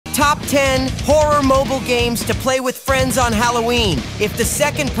Top 10 horror mobile games to play with friends on Halloween. If the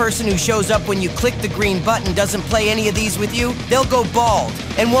second person who shows up when you click the green button doesn't play any of these with you, they'll go bald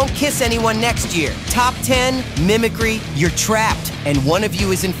and won't kiss anyone next year. Top 10 Mimicry. You're trapped and one of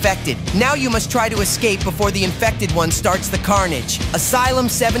you is infected. Now you must try to escape before the infected one starts the carnage. Asylum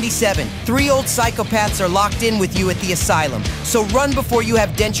 77. 3 old psychopaths are locked in with you at the asylum, so run before you have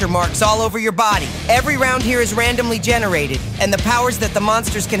denture marks all over your body. Every round here is randomly generated, and the powers that the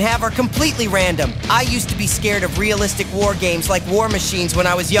monsters can have are completely random. I used to be scared of realistic war games like War Machines when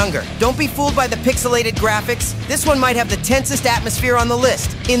I was younger. Don't be fooled by the pixelated graphics. This one might have the tensest atmosphere on the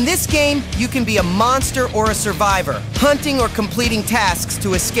list. In this game, you can be a monster or a survivor, hunting or completing tasks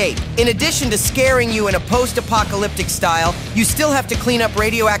to escape. In addition to scaring you in a post-apocalyptic style, you still have to clean up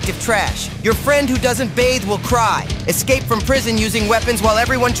radioactive trash. Your friend who doesn't bathe will cry. Escape from prison using weapons while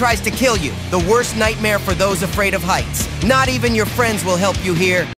everyone tries to kill you. The worst nightmare for those afraid of heights. Not even your friends will help you here.